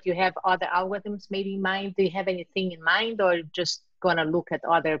BFS, but you have other algorithms maybe in mind. Do you have anything in mind, or just gonna look at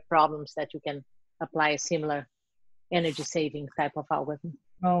other problems that you can apply a similar energy saving type of algorithm?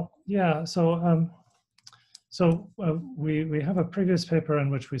 Well, yeah. So we have a previous paper in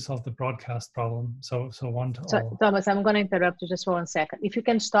which we solved the broadcast problem. So one to all. Thomas, I'm going to interrupt you just for 1 second. If you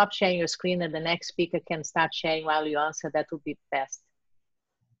can stop sharing your screen and the next speaker can start sharing while you answer, that would be best.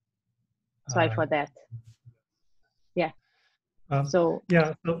 Sorry for that. Yeah. So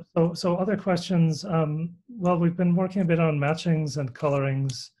other questions. Well, we've been working a bit on matchings and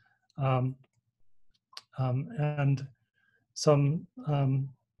colorings, and some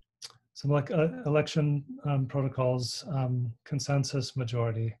like election protocols, consensus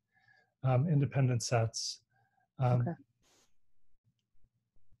majority, independent sets. Okay.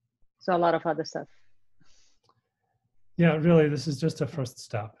 So a lot of other stuff. Yeah, really, this is just a first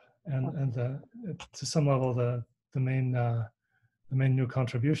step, and to some level, the main new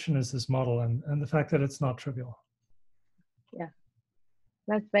contribution is this model and the fact that it's not trivial. Yeah,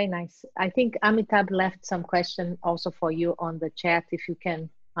 that's very nice. I think Amitabh left some question also for you on the chat. If you can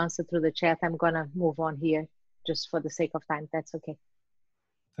answer through the chat, I'm gonna move on here just for the sake of time. That's okay.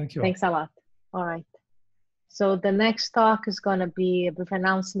 Thank you. Thanks a lot. All right. So the next talk is gonna be a brief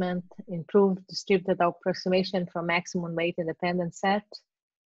announcement, improved distributed approximation for maximum weight independent set.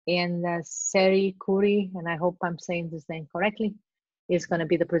 And Sari Kuri, and I hope I'm saying this name correctly, is gonna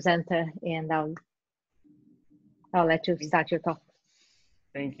be the presenter, and I'll let you start your talk.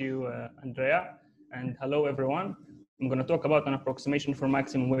 Thank you, Andrea, and hello everyone. I'm going to talk about an approximation for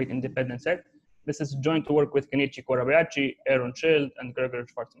maximum weight independent set. This is joint work with Kenichi Korabayashi, Aaron Schild, and Gregory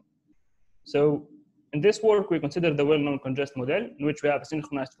Schwartzman. So in this work, we consider the well-known congest model, in which we have a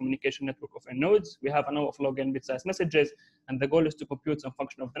synchronized communication network of n nodes. We have an O of log n bit-size messages, and the goal is to compute some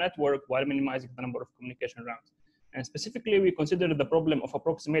function of the network while minimizing the number of communication rounds. And specifically, we consider the problem of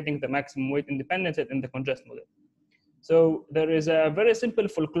approximating the maximum weight independent set in the congest model. So there is a very simple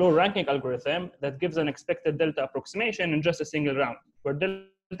folklore ranking algorithm that gives an expected delta approximation in just a single round, where delta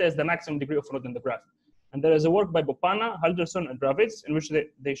is the maximum degree of node in the graph. And there is a work by Bopana, Halderson, and Ravitz in which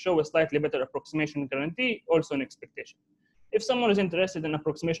they show a slightly better approximation guarantee, also an expectation. If someone is interested in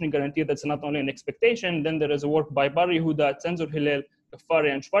approximation guarantee that's not only an expectation, then there is a work by Bari, Huda, Tenzor Hillel,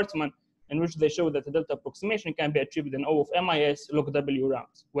 Ghaffari, and Schwartzman, in which they show that the delta approximation can be achieved in O of MIS log W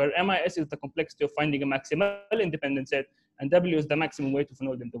rounds, where MIS is the complexity of finding a maximal independent set, and W is the maximum weight of a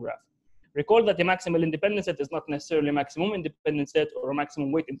node in the graph. Recall that the maximal independent set is not necessarily a maximum independent set or a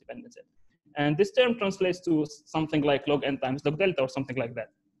maximum weight independent set. And this term translates to something like log n times log delta or something like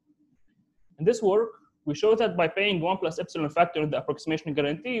that. In this work, we show that by paying 1 plus epsilon factor in the approximation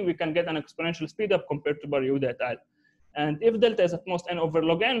guarantee, we can get an exponential speedup compared to Bari-Huda et al. And if delta is at most n over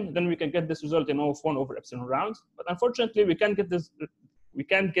log n, then we can get this result in O of 1 over epsilon rounds. But unfortunately, we can't get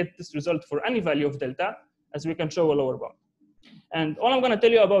this result for any value of delta, as we can show a lower bound. And all I'm going to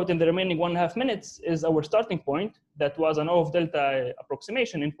tell you about in the remaining 1.5 minutes is our starting point that was an O of delta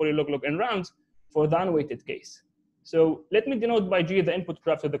approximation in polylog log n rounds for the unweighted case. So let me denote by G the input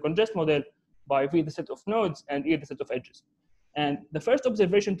graph to the congest model, by V the set of nodes, and E the set of edges. And the first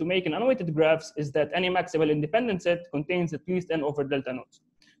observation to make in unweighted graphs is that any maximal independent set contains at least n over delta nodes.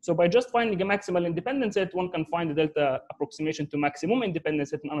 So by just finding a maximal independent set, one can find the delta approximation to maximum independent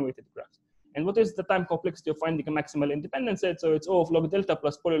set in unweighted graphs. And what is the time complexity of finding a maximal independent set? So it's O of log delta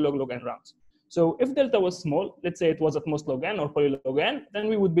plus polylog log n rounds. So if delta was small, let's say it was at most log n or polylog n, then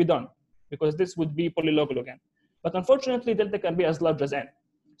we would be done, because this would be polylog log n. But unfortunately, delta can be as large as n.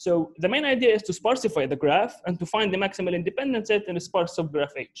 So the main idea is to sparsify the graph and to find the maximal independent set in a sparse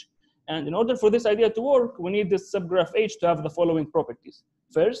subgraph H. And in order for this idea to work, we need this subgraph H to have the following properties.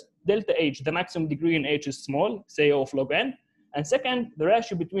 First, delta H, the maximum degree in H is small, say O of log n. And second, the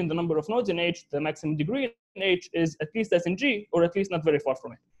ratio between the number of nodes in H, the maximum degree in H, is at least as in G, or at least not very far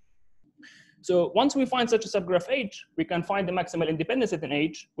from it. So once we find such a subgraph H, we can find the maximal independent set in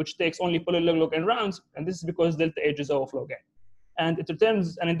H, which takes only polylog log n rounds, and this is because delta H is O of log n. And it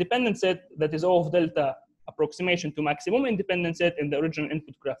returns an independent set that is O of delta approximation to maximum independent set in the original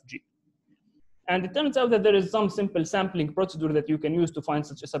input graph G. And it turns out that there is some simple sampling procedure that you can use to find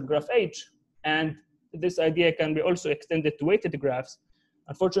such a subgraph H. And this idea can be also extended to weighted graphs.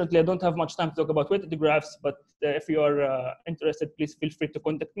 Unfortunately, I don't have much time to talk about weighted graphs, but if you are interested, please feel free to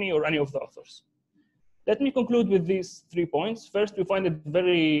contact me or any of the authors. Let me conclude with these 3 points. First, we find it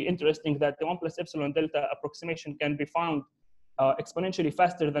very interesting that the 1 plus epsilon delta approximation can be found exponentially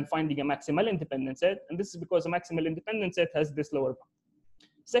faster than finding a maximal independent set. And this is because a maximal independent set has this lower bound.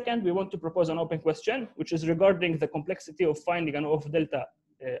 Second, we want to propose an open question, which is regarding the complexity of finding an O of delta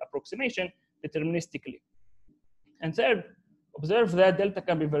approximation deterministically. And third, observe that delta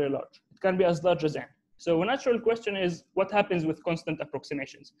can be very large. It can be as large as n. So a natural question is, what happens with constant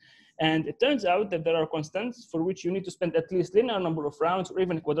approximations? And it turns out that there are constants for which you need to spend at least linear number of rounds or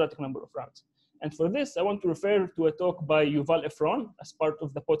even a quadratic number of rounds. And for this, I want to refer to a talk by Yuval Efron as part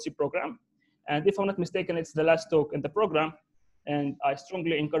of the PODC program. And if I'm not mistaken, it's the last talk in the program. And I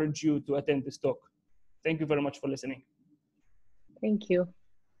strongly encourage you to attend this talk. Thank you very much for listening. Thank you.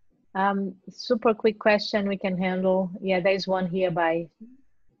 Super quick question we can handle. Yeah, there's one here by,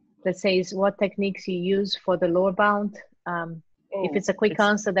 that says what techniques you use for the lower bound. If it's a quick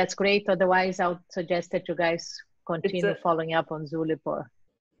answer, that's great. Otherwise, I would suggest that you guys continue following up on Zulip or.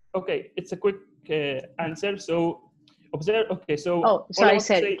 Okay, it's a quick answer. So observe, okay, so. Oh, sorry,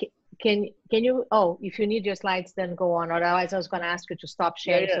 Seth. Can you, if you need your slides, then go on. Otherwise, I was going to ask you to stop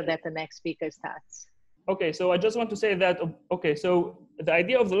sharing so that the next speaker starts. Okay, so I just want to say that, okay, so the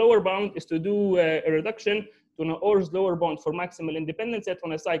idea of the lower bound is to do a reduction to an OR's lower bound for maximal independent set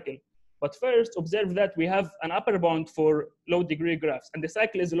on a cycle. But first, observe that we have an upper bound for low degree graphs, and the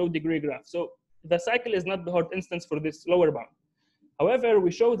cycle is a low degree graph. So the cycle is not the hard instance for this lower bound. However,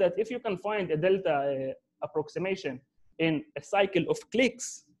 we show that if you can find a delta approximation in a cycle of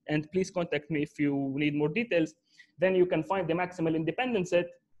clicks, and please contact me if you need more details, then you can find the maximal independent set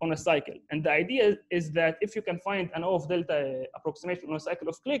on a cycle. And the idea is that if you can find an O of delta approximation on a cycle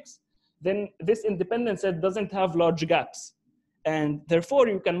of clicks, then this independent set doesn't have large gaps. And therefore,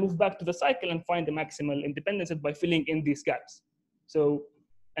 you can move back to the cycle and find the maximal independent set by filling in these gaps. So,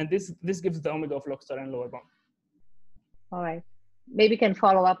 and this gives the omega of log star and lower bound. All right. Maybe you can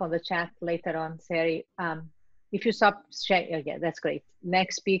follow up on the chat later on, Sari. If you stop sharing, okay, that's great.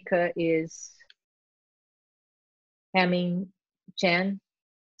 Next speaker is Hemming Chen.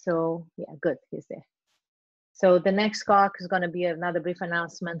 So yeah, good, he's there. So the next talk is going to be another brief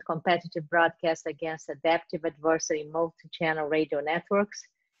announcement, competitive broadcast against adaptive adversary multi-channel radio networks.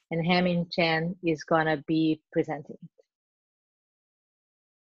 and Hamin Chen is gonna be presenting.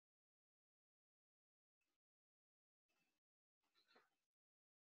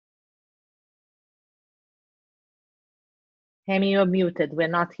 Hamin, you're muted. We're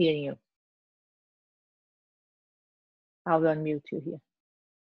not hearing you. I'll unmute you here.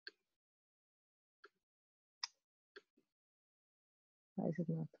 Why is it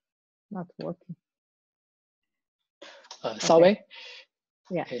not working? Sorry. Okay.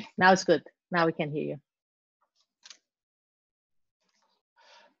 Yeah, Okay. now it's good. Now we can hear you.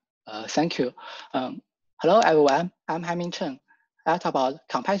 Thank you. Hello, everyone. I'm Hamin Chen. I'll talk about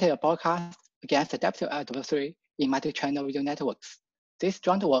competitive broadcast against adaptive adversary in multi-channel video networks. This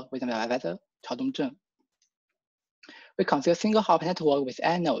joint work with my advisor, Chaodong Zheng. We consider single hop network with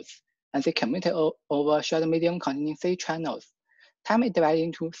n nodes, and they communicate over a shared medium containing 3 channels. Time is divided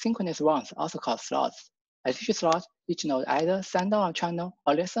into synchronous rounds, also called slots. At each slot, each node either send on a channel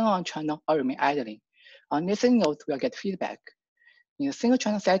or listen on a channel or remain idling. On listening nodes, we'll get feedback. In a single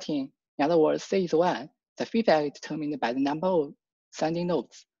channel setting, in other words, C is 1, the feedback is determined by the number of sending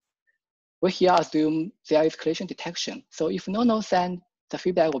nodes. We here assume there is collision detection, so if no node send, the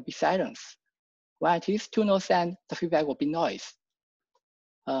feedback will be silence. When at least 2 nodes send, the feedback will be noise.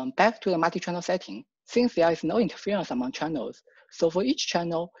 Back to the multi-channel setting, since there is no interference among channels, so for each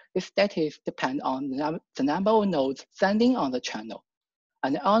channel, its status depends on the number of nodes sending on the channel,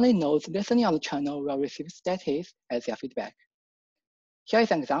 and only nodes listening on the channel will receive status as their feedback. Here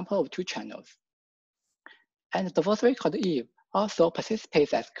is an example of 2 channels. And the adversary called Eve also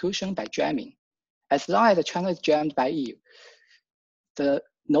participates execution by jamming. As long as the channel is jammed by Eve, the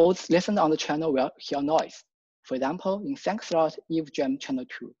nodes listened on the channel will hear noise. For example, in sync slot, Eve jammed channel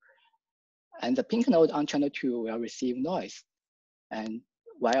 2, and the pink node on channel 2 will receive noise. And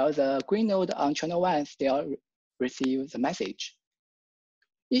while the green node on channel 1 still receives the message.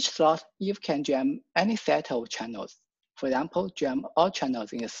 Each slot, Eve can jam any set of channels. For example, jam all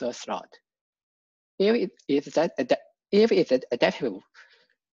channels in the 3rd slot. If it's adaptive,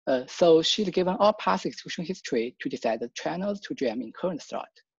 so she's given all past execution history to decide the channels to jam in current slot.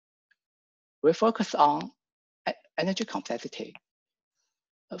 We focus on energy complexity.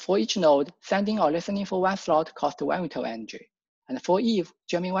 For each node, sending or listening for 1 slot costs 1 unit of energy. And for Eve,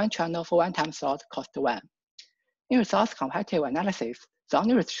 jamming 1 channel for 1 time slot costs 1. In resource competitive analysis, the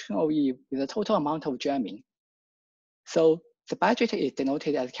only restriction of Eve is the total amount of jamming. So the budget is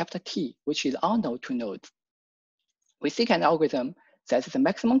denoted as capital T, which is all node to nodes. We seek an algorithm that the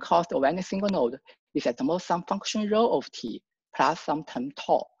maximum cost of any single node is at the most some function rho of T plus some term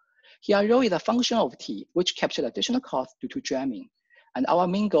tau. Here, rho is a function of T, which captures additional cost due to jamming. And our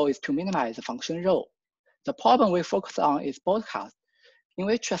main goal is to minimize the function rho. The problem we focus on is broadcast, in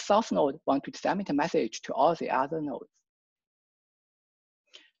which a source node wants to disseminate a message to all the other nodes.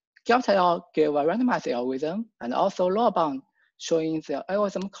 Gelt et al. Gave a randomized algorithm and also lower bound showing the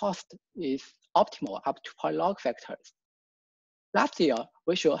algorithm cost is optimal up to polylog factors. Last year,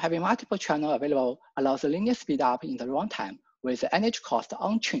 we showed having multiple channels available allows a linear speed up in the runtime with the energy cost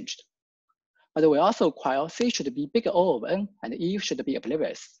unchanged. But we also require C should be bigger O of N and E should be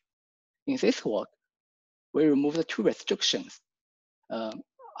oblivious. In this work, we remove the 2 restrictions. Our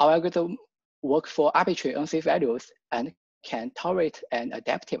algorithm works for arbitrary unsafe values and can tolerate an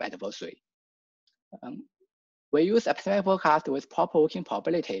adaptive adversary. We use epistemic broadcast with proper working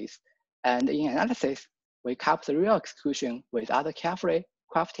probabilities, and in analysis, we couple the real execution with other carefully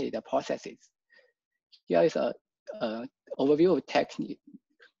crafted processes. Here is an overview of technique.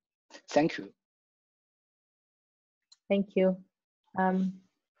 Thank you. Thank you.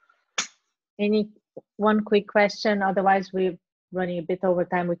 One quick question, otherwise we're running a bit over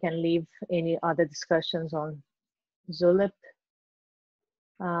time. We can leave any other discussions on Zulip.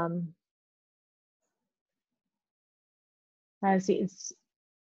 I see it's,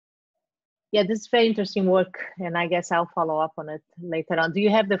 yeah, this is very interesting work, and I guess I'll follow up on it later on. Do you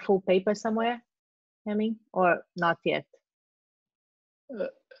have the full paper somewhere, Hemi, or not yet?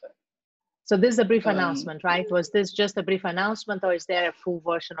 So this is a brief announcement, right? Was this just a brief announcement, or is there a full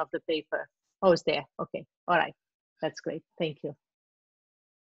version of the paper? Oh, it's there. Okay. All right. That's great. Thank you.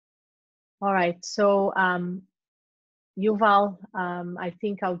 All right. So Yuval, I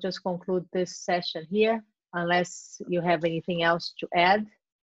think I'll just conclude this session here, unless you have anything else to add.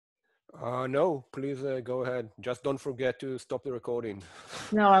 No, please go ahead. Just don't forget to stop the recording.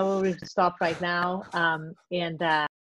 No, I will stop right now.